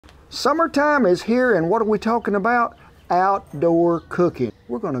Summertime is here, and what are we talking about? Outdoor cooking.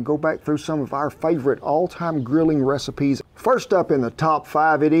 We're going to go back through some of our favorite all-time grilling recipes. First up in the top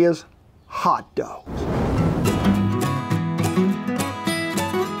 5, it is hot dogs.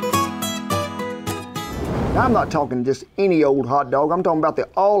 Now, I'm not talking just any old hot dog. I'm talking about the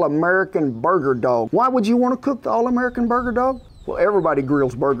All-American Burger Dog. Why would you want to cook the All-American Burger Dog? Well, everybody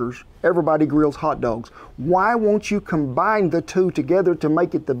grills burgers. Everybody grills hot dogs. Why won't you combine the two together to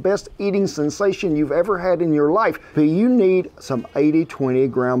make it the best eating sensation you've ever had in your life? But you need some 80/20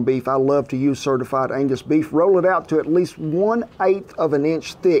 ground beef. I love to use certified Angus beef. Roll it out to at least 1/8 of an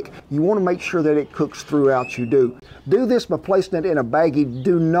inch thick. You want to make sure that it cooks throughout you do. Do this by placing it in a baggie.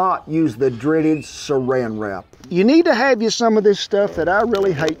 Do not use the dreaded saran wrap. You need to have you some of this stuff that I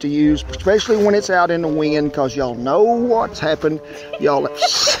really hate to use, especially when it's out in the wind, because y'all know what's happened. Y'all have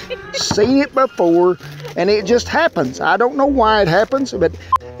seen it before, and it just happens. I don't know why it happens, but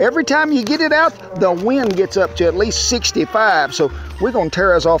every time you get it out, the wind gets up to at least 65. So we're gonna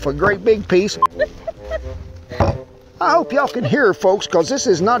tear us off a great big piece. I hope y'all can hear, folks, because this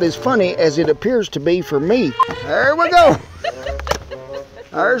is not as funny as it appears to be for me. There we go.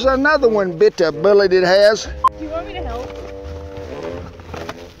 There's another one bit of bullet it has. Do you want me to help?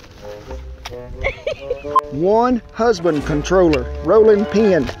 One husband controller, rolling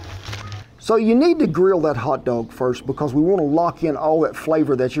pin. So you need to grill that hot dog first, because we want to lock in all that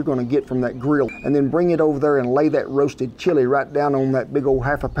flavor that you're going to get from that grill, and then bring it over there and lay that roasted chili right down on that big old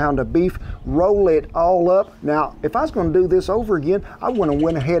 1/2 pound of beef. Roll it all up. Now, if I was going to do this over again, I would have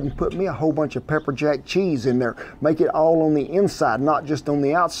went ahead and put me a whole bunch of pepper jack cheese in there. Make it all on the inside, not just on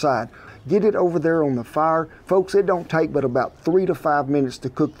the outside. Get it over there on the fire. Folks, it don't take but about 3 to 5 minutes to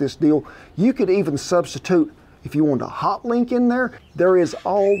cook this deal. You could even substitute, if you want a hot link in there, there is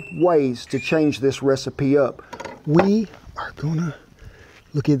all ways to change this recipe up. We are gonna,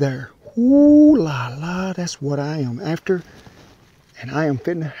 look at there. Ooh la la, that's what I am after. And I am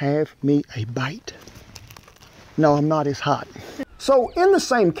finna have me a bite. No, I'm not as hot. So in the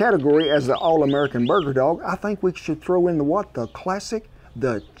same category as the All-American Burger Dog, I think we should throw in the what? The classic,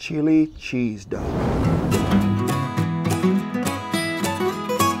 the chili cheese dog.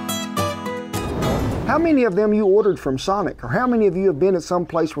 How many of them you ordered from Sonic? Or how many of you have been at some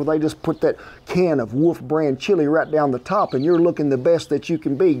place where they just put that can of Wolf brand chili right down the top and you're looking the best that you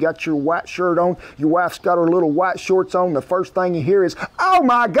can be? Got your white shirt on, your wife's got her little white shorts on. The first thing you hear is, oh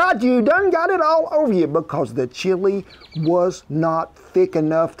my God, you done got it all over you, because the chili was not thick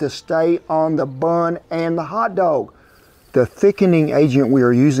enough to stay on the bun and the hot dog. The thickening agent we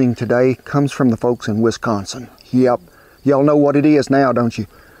are using today comes from the folks in Wisconsin. Yep, y'all know what it is now, don't you?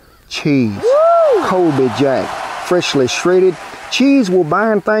 Cheese. Colby Jack, freshly shredded. Cheese will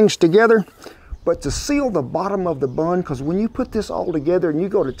bind things together, but to seal the bottom of the bun, because when you put this all together and you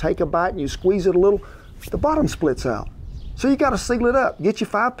go to take a bite and you squeeze it a little, the bottom splits out. So you got to seal it up. Get you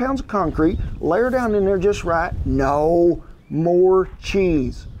 5 pounds of concrete, layer down in there just right. No more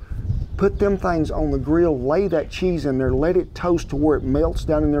cheese. Put them things on the grill, lay that cheese in there, let it toast to where it melts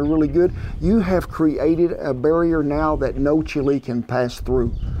down in there really good. You have created a barrier now that no chili can pass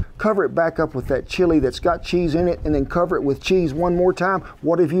through. Cover it back up with that chili that's got cheese in it, and then cover it with cheese one more time.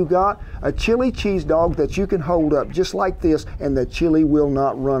 What have you got? A chili cheese dog that you can hold up just like this, and the chili will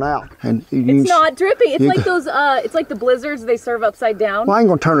not run out. And it's not dripping. It's like those, it's like the blizzards they serve upside down. Well, I ain't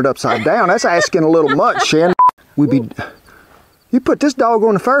gonna turn it upside down. That's asking a little much, Shannon. You put this dog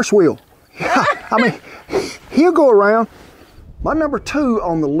on the Ferris wheel. Yeah, I mean, he'll go around. My number 2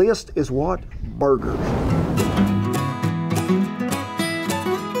 on the list is what? Burgers.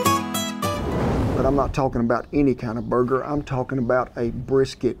 But I'm not talking about any kind of burger. I'm talking about a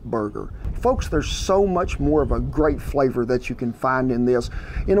brisket burger. Folks, there's so much more of a great flavor that you can find in this.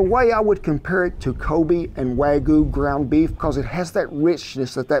 In a way, I would compare it to Kobe and Wagyu ground beef, because it has that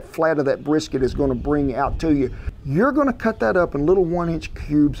richness that flat of that brisket is going to bring out to you. You're going to cut that up in little 1-inch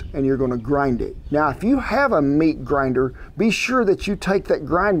cubes and you're going to grind it. Now, if you have a meat grinder, be sure that you take that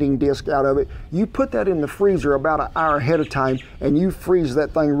grinding disc out of it. You put that in the freezer about an hour ahead of time, and you freeze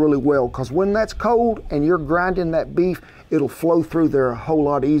that thing really well, because when that's cold and you're grinding that beef, it'll flow through there a whole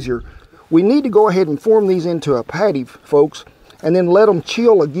lot easier. We need to go ahead and form these into a patty, folks, and then let them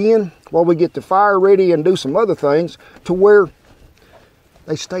chill again while we get the fire ready and do some other things to where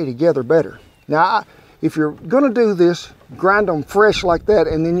they stay together better. Now, if you're going to do this, grind them fresh like that,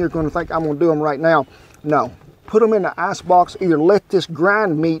 and then you're going to think, I'm going to do them right now. No. Put them in the ice box. Either let this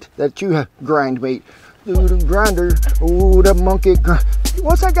grind meat that you grind meat. Ooh, the grinder. Ooh, the monkey.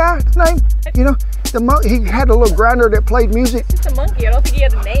 What's that guy's name? You know, he had a little grinder that played music. It's just a monkey. I don't think he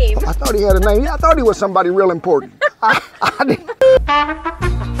had a name. I thought he had a name. I thought he was somebody real important. I didn't.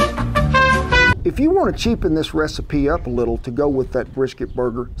 if you want to cheapen this recipe up a little to go with that brisket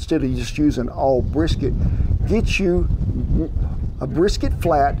burger, instead of just using all brisket, get you a brisket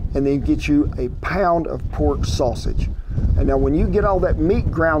flat and then get you a pound of pork sausage. And now when you get all that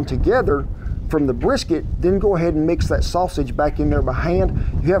meat ground together from the brisket, then go ahead and mix that sausage back in there by hand.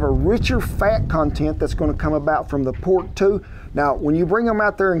 You have a richer fat content that's going to come about from the pork too. Now, when you bring them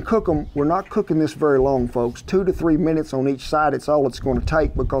out there and cook them, we're not cooking this very long, folks. 2 to 3 minutes on each side, it's all it's going to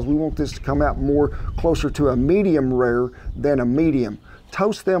take, because we want this to come out more closer to a medium rare than a medium.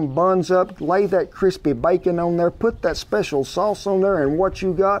 Toast them buns up, lay that crispy bacon on there, put that special sauce on there, and what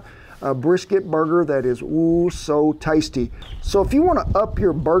you got? A brisket burger that is ooh so tasty. So if you want to up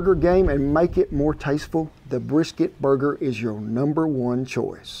your burger game and make it more tasteful, the brisket burger is your #1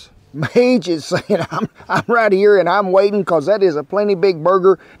 choice. Mage is saying, I'm right here and I'm waiting, because that is a plenty big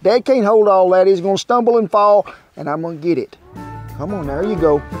burger. Dad can't hold all that. He's going to stumble and fall, and I'm going to get it. Come on, there you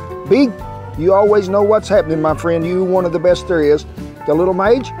go. Big, you always know what's happening, my friend. You one of the best there is. The little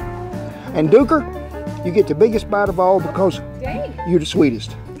Mage. And Duker, you get the biggest bite of all, because you're the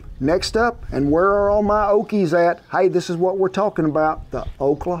sweetest. Next up, and where are all my Okies at? Hey, this is what we're talking about, the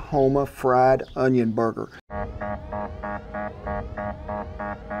Oklahoma fried onion burger.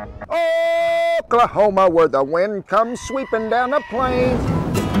 Oklahoma, where the wind comes sweeping down the plains.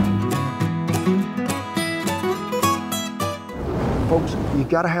 Folks, you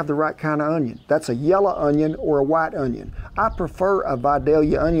gotta have the right kind of onion. That's a yellow onion or a white onion. I prefer a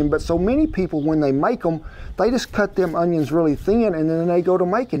Vidalia onion, but so many people, when they make them, they just cut them onions really thin and then they go to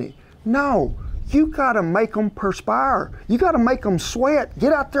making it. No, you gotta make them perspire. You gotta make them sweat.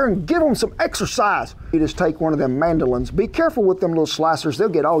 Get out there and give them some exercise. You just take one of them mandolins. Be careful with them little slicers. They'll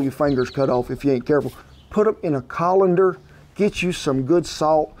get all your fingers cut off if you ain't careful. Put them in a colander, get you some good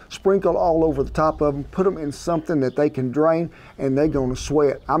salt, sprinkle all over the top of them, put them in something that they can drain, and they're gonna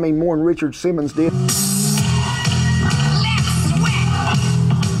sweat. I mean, more than Richard Simmons did.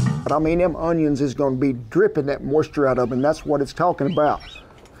 But I mean, them onions is gonna be dripping that moisture out of them, and that's what it's talking about.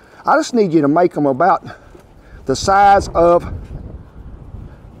 I just need you to make them about the size of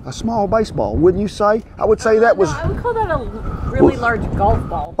a small baseball, wouldn't you say? I would say that was... No, I would call that a really large golf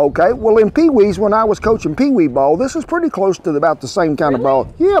ball. Okay, well in Pee-wees, when I was coaching Pee-wee ball, this is pretty close to about the same kind of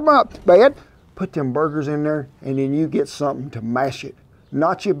ball. Yeah, not bad. Put them burgers in there, and then you get something to mash it.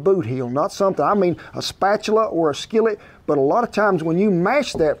 Not your boot heel, not something, I mean a spatula or a skillet, but a lot of times when you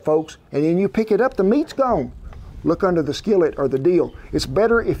mash that, folks, and then you pick it up, the meat's gone. Look under the skillet or the deal. It's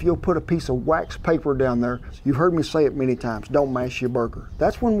better if you'll put a piece of wax paper down there. You've heard me say it many times, don't mash your burger.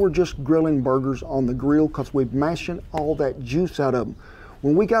 That's when we're just grilling burgers on the grill, because we're mashing all that juice out of them.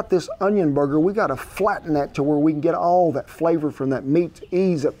 When we got this onion burger, we got to flatten that to where we can get all that flavor from that meat to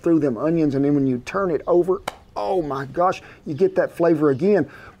ease up through them onions, and then when you turn it over, oh my gosh, you get that flavor again.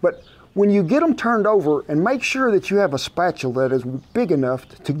 But when you get them turned over, and make sure that you have a spatula that is big enough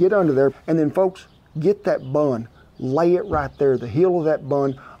to get under there, and then folks, get that bun, lay it right there, the heel of that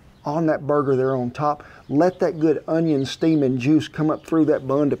bun on that burger there on top. Let that good onion steam and juice come up through that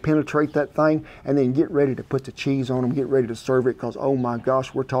bun to penetrate that thing, and then get ready to put the cheese on them, get ready to serve it, because oh my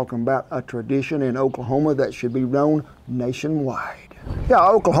gosh, we're talking about a tradition in Oklahoma that should be known nationwide. Yeah,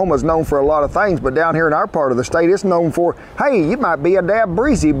 Oklahoma's known for a lot of things, but down here in our part of the state, it's known for, hey, it might be a dab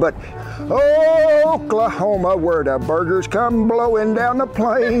breezy, but Oklahoma, where the burgers come blowing down the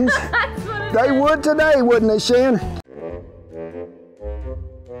plains. They would today, wouldn't they, Shan?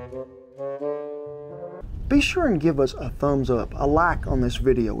 Be sure and give us a thumbs up, a like on this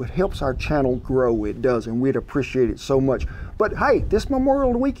video. It helps our channel grow, it does, and we'd appreciate it so much. But hey, this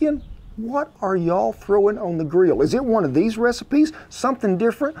Memorial weekend, what are y'all throwing on the grill? Is it one of these recipes? Something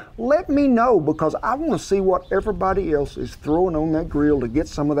different? Let me know, because I want to see what everybody else is throwing on that grill to get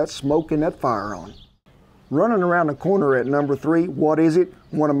some of that smoke and that fire on. Running around the corner at #3, what is it?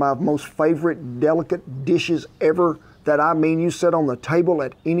 One of my most favorite delicate dishes ever, that I mean you set on the table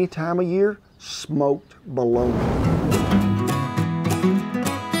at any time of year, smoked bologna.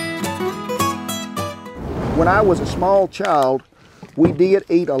 When I was a small child, we did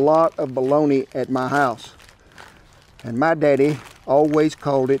eat a lot of bologna at my house. And my daddy always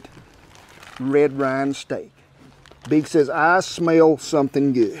called it red rind steak. Big says, I smell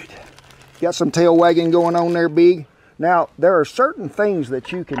something good. Got some tail wagging going on there, Big. Now, there are certain things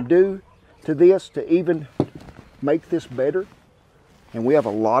that you can do to this to even make this better. And we have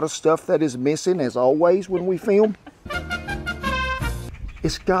a lot of stuff that is missing, as always, when we film.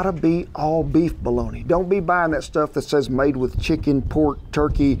 It's gotta be all beef bologna. Don't be buying that stuff that says made with chicken, pork,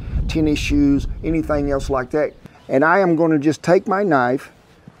 turkey, tennis shoes, anything else like that. And I am gonna just take my knife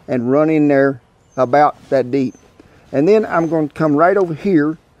and run in there about that deep. And then I'm gonna come right over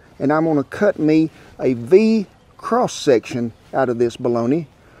here and I'm gonna cut me a V cross section out of this bologna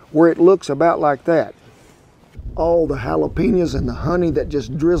where it looks about like that. All the jalapenos and the honey that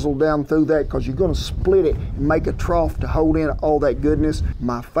just drizzle down through that, because you're going to split it and make a trough to hold in all that goodness.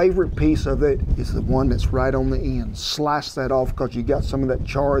 My favorite piece of it is the one that's right on the end. Slice that off because you got some of that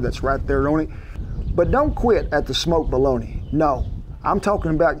char that's right there on it. But don't quit at the smoked bologna. No, I'm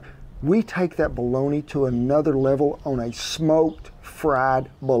talking about we take that bologna to another level on a smoked fried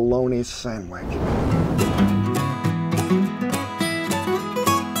bologna sandwich.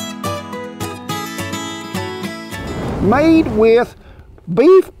 Made with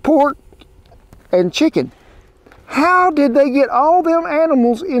beef, pork, and chicken. How did they get all them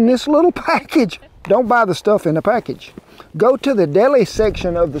animals in this little package? Don't buy the stuff in the package. Go to the deli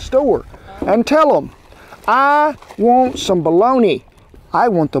section of the store and tell them, I want some bologna. I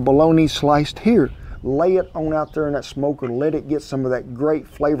want the bologna sliced here. Lay it on out there in that smoker, let it get some of that great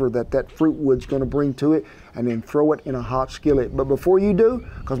flavor that fruit wood's gonna bring to it, and then throw it in a hot skillet. But before you do,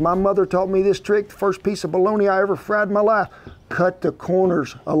 because my mother taught me this trick, the first piece of bologna I ever fried in my life, cut the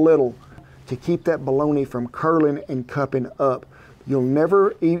corners a little to keep that bologna from curling and cupping up. You'll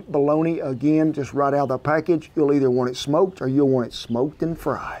never eat bologna again just right out of the package. You'll either want it smoked or you'll want it smoked and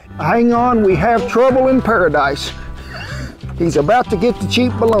fried. Hang on, we have trouble in paradise. He's about to get the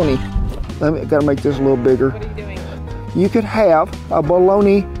cheap bologna. Gotta make this a little bigger. What are you doing? You could have a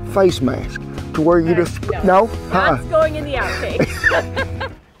bologna face mask to where you just, no? That's going in the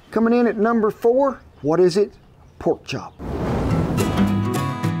outtake. Coming in at number 4, what is it? Pork chop.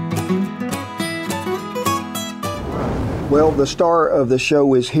 Well, the star of the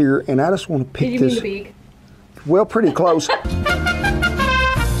show is here, and I just want to pick this. Did you mean the beak? Well, pretty close.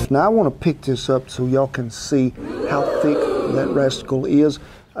 Now I want to pick this up so y'all can see how thick that rascal is.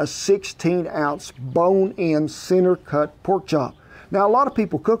 A 16-ounce bone-in center-cut pork chop. Now, a lot of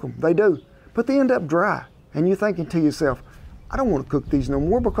people cook them, they do, but they end up dry. And you're thinking to yourself, I don't want to cook these no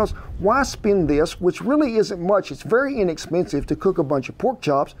more, because why spend this, which really isn't much. It's very inexpensive to cook a bunch of pork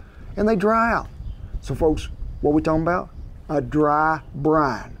chops, and they dry out. So folks, what we talking about? A dry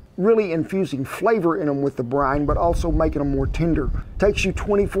brine. Really infusing flavor in them with the brine, but also making them more tender. Takes you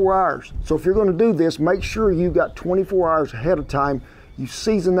 24 hours. So if you're going to do this, make sure you got 24 hours ahead of time. You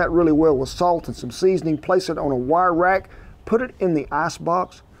season that really well with salt and some seasoning, place it on a wire rack, put it in the ice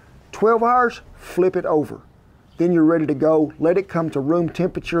box, 12 hours, flip it over. Then you're ready to go. Let it come to room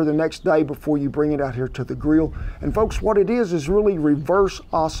temperature the next day before you bring it out here to the grill. And folks, what it is really reverse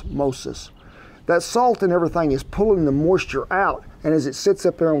osmosis. That salt and everything is pulling the moisture out, and as it sits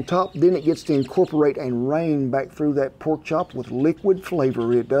up there on top, then it gets to incorporate and rain back through that pork chop with liquid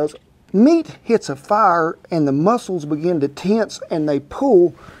flavor, it does. Meat hits a fire and the muscles begin to tense and they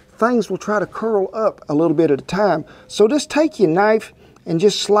pull, things will try to curl up a little bit at a time. So just take your knife and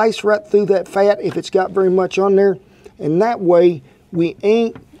just slice right through that fat if it's got very much on there, and that way we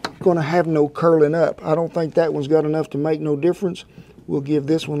ain't gonna have no curling up. I don't think that one's got enough to make no difference. We'll give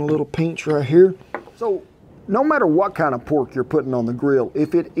this one a little pinch right here. So no matter what kind of pork you're putting on the grill,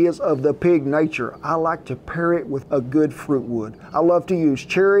 if it is of the pig nature, I like to pair it with a good fruit wood. I love to use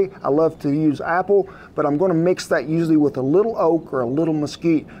cherry, I love to use apple, but I'm going to mix that usually with a little oak or a little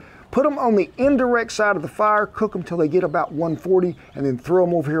mesquite. Put them on the indirect side of the fire, cook them till they get about 140, and then throw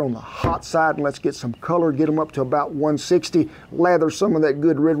them over here on the hot side and let's get some color, get them up to about 160, lather some of that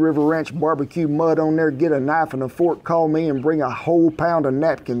good Red River Ranch barbecue mud on there, get a knife and a fork, call me, and bring a whole pound of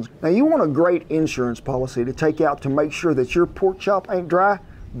napkins. Now you want a great insurance policy to take out to make sure that your pork chop ain't dry.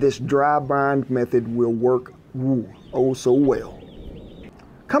 This dry brine method will work oh so well.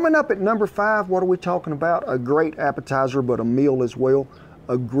 Coming up at number 5, what are we talking about? A great appetizer, but a meal as well.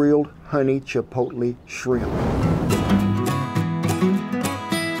 A grilled honey chipotle shrimp.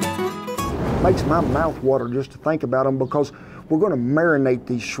 Makes my mouth water just to think about them, because we're going to marinate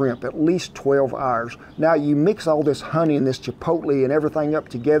these shrimp at least 12 hours. Now you mix all this honey and this chipotle and everything up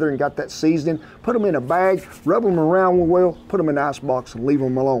together and got that seasoning, put them in a bag, rub them around well, put them in an ice box and leave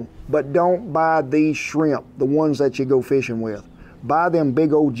them alone. But don't buy these shrimp, the ones that you go fishing with. Buy them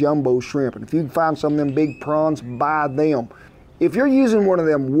big old jumbo shrimp, and if you can find some of them big prawns, buy them. If you're using one of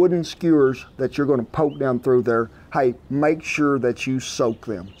them wooden skewers that you're going to poke down through there, hey, make sure that you soak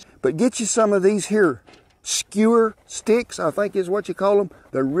them. But get you some of these here skewer sticks, I think is what you call them.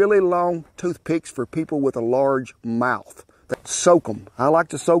 They're really long toothpicks for people with a large mouth. Soak them. I like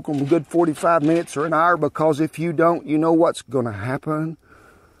to soak them a good 45 minutes or an hour, because if you don't, you know what's going to happen?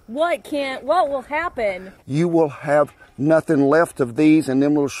 What will happen? You will have nothing left of these, and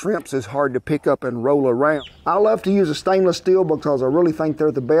them little shrimps is hard to pick up and roll around. I love to use a stainless steel because I really think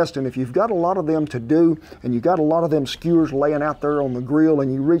they're the best, and if you've got a lot of them to do and you got a lot of them skewers laying out there on the grill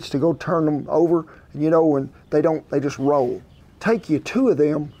and you reach to go turn them over, you know, and they just roll. Take you 2 of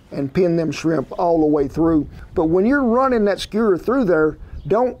them and pin them shrimp all the way through. But when you're running that skewer through there,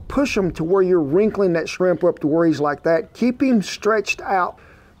 don't push him to where you're wrinkling that shrimp up to where he's like that. Keep him stretched out.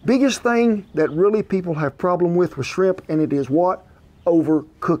 Biggest thing that really people have problem with shrimp, and it is what?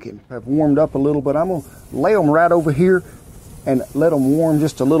 Overcooking. I've warmed up a little, but I'm gonna lay them right over here and let them warm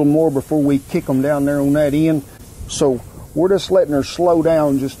just a little more before we kick them down there on that end. So we're just letting her slow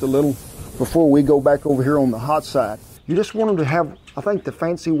down just a little before we go back over here on the hot side. You just want them to have, I think the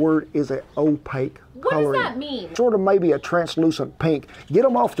fancy word is an opaque coloring. What does that mean? Sort of maybe a translucent pink. Get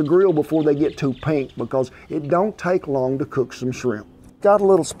them off the grill before they get too pink, because it don't take long to cook some shrimp. Got a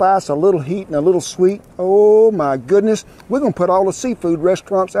little spice, a little heat, and a little sweet. Oh my goodness. We're gonna put all the seafood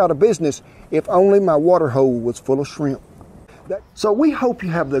restaurants out of business if only my water hole was full of shrimp. So we hope you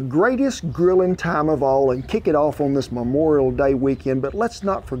have the greatest grilling time of all and kick it off on this Memorial Day weekend, but let's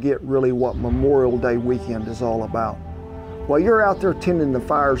not forget really what Memorial Day weekend is all about. While you're out there tending the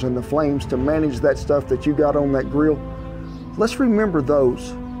fires and the flames to manage that stuff that you got on that grill, let's remember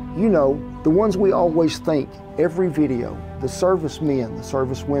those, you know, the ones we always think, every video, the servicemen, the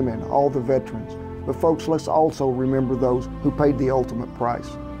servicewomen, all the veterans. But folks, let's also remember those who paid the ultimate price,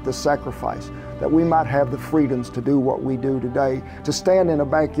 the sacrifice, that we might have the freedoms to do what we do today, to stand in a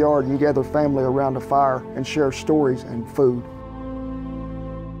backyard and gather family around a fire and share stories and food.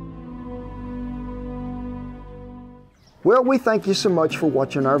 Well, we thank you so much for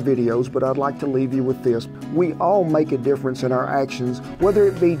watching our videos, but I'd like to leave you with this. We all make a difference in our actions, whether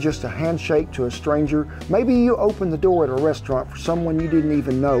it be just a handshake to a stranger, maybe you open the door at a restaurant for someone you didn't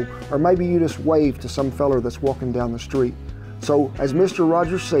even know, or maybe you just wave to some fella that's walking down the street. So, as Mr.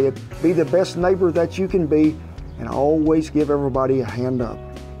 Rogers said, be the best neighbor that you can be, and always give everybody a hand up.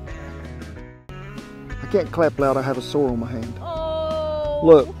 I can't clap loud, I have a sore on my hand. Oh!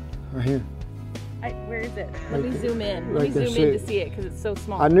 Look, right here. Where is it? Let me zoom in. Right Let me there, zoom in to see it because it's so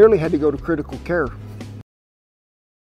small. I nearly had to go to critical care.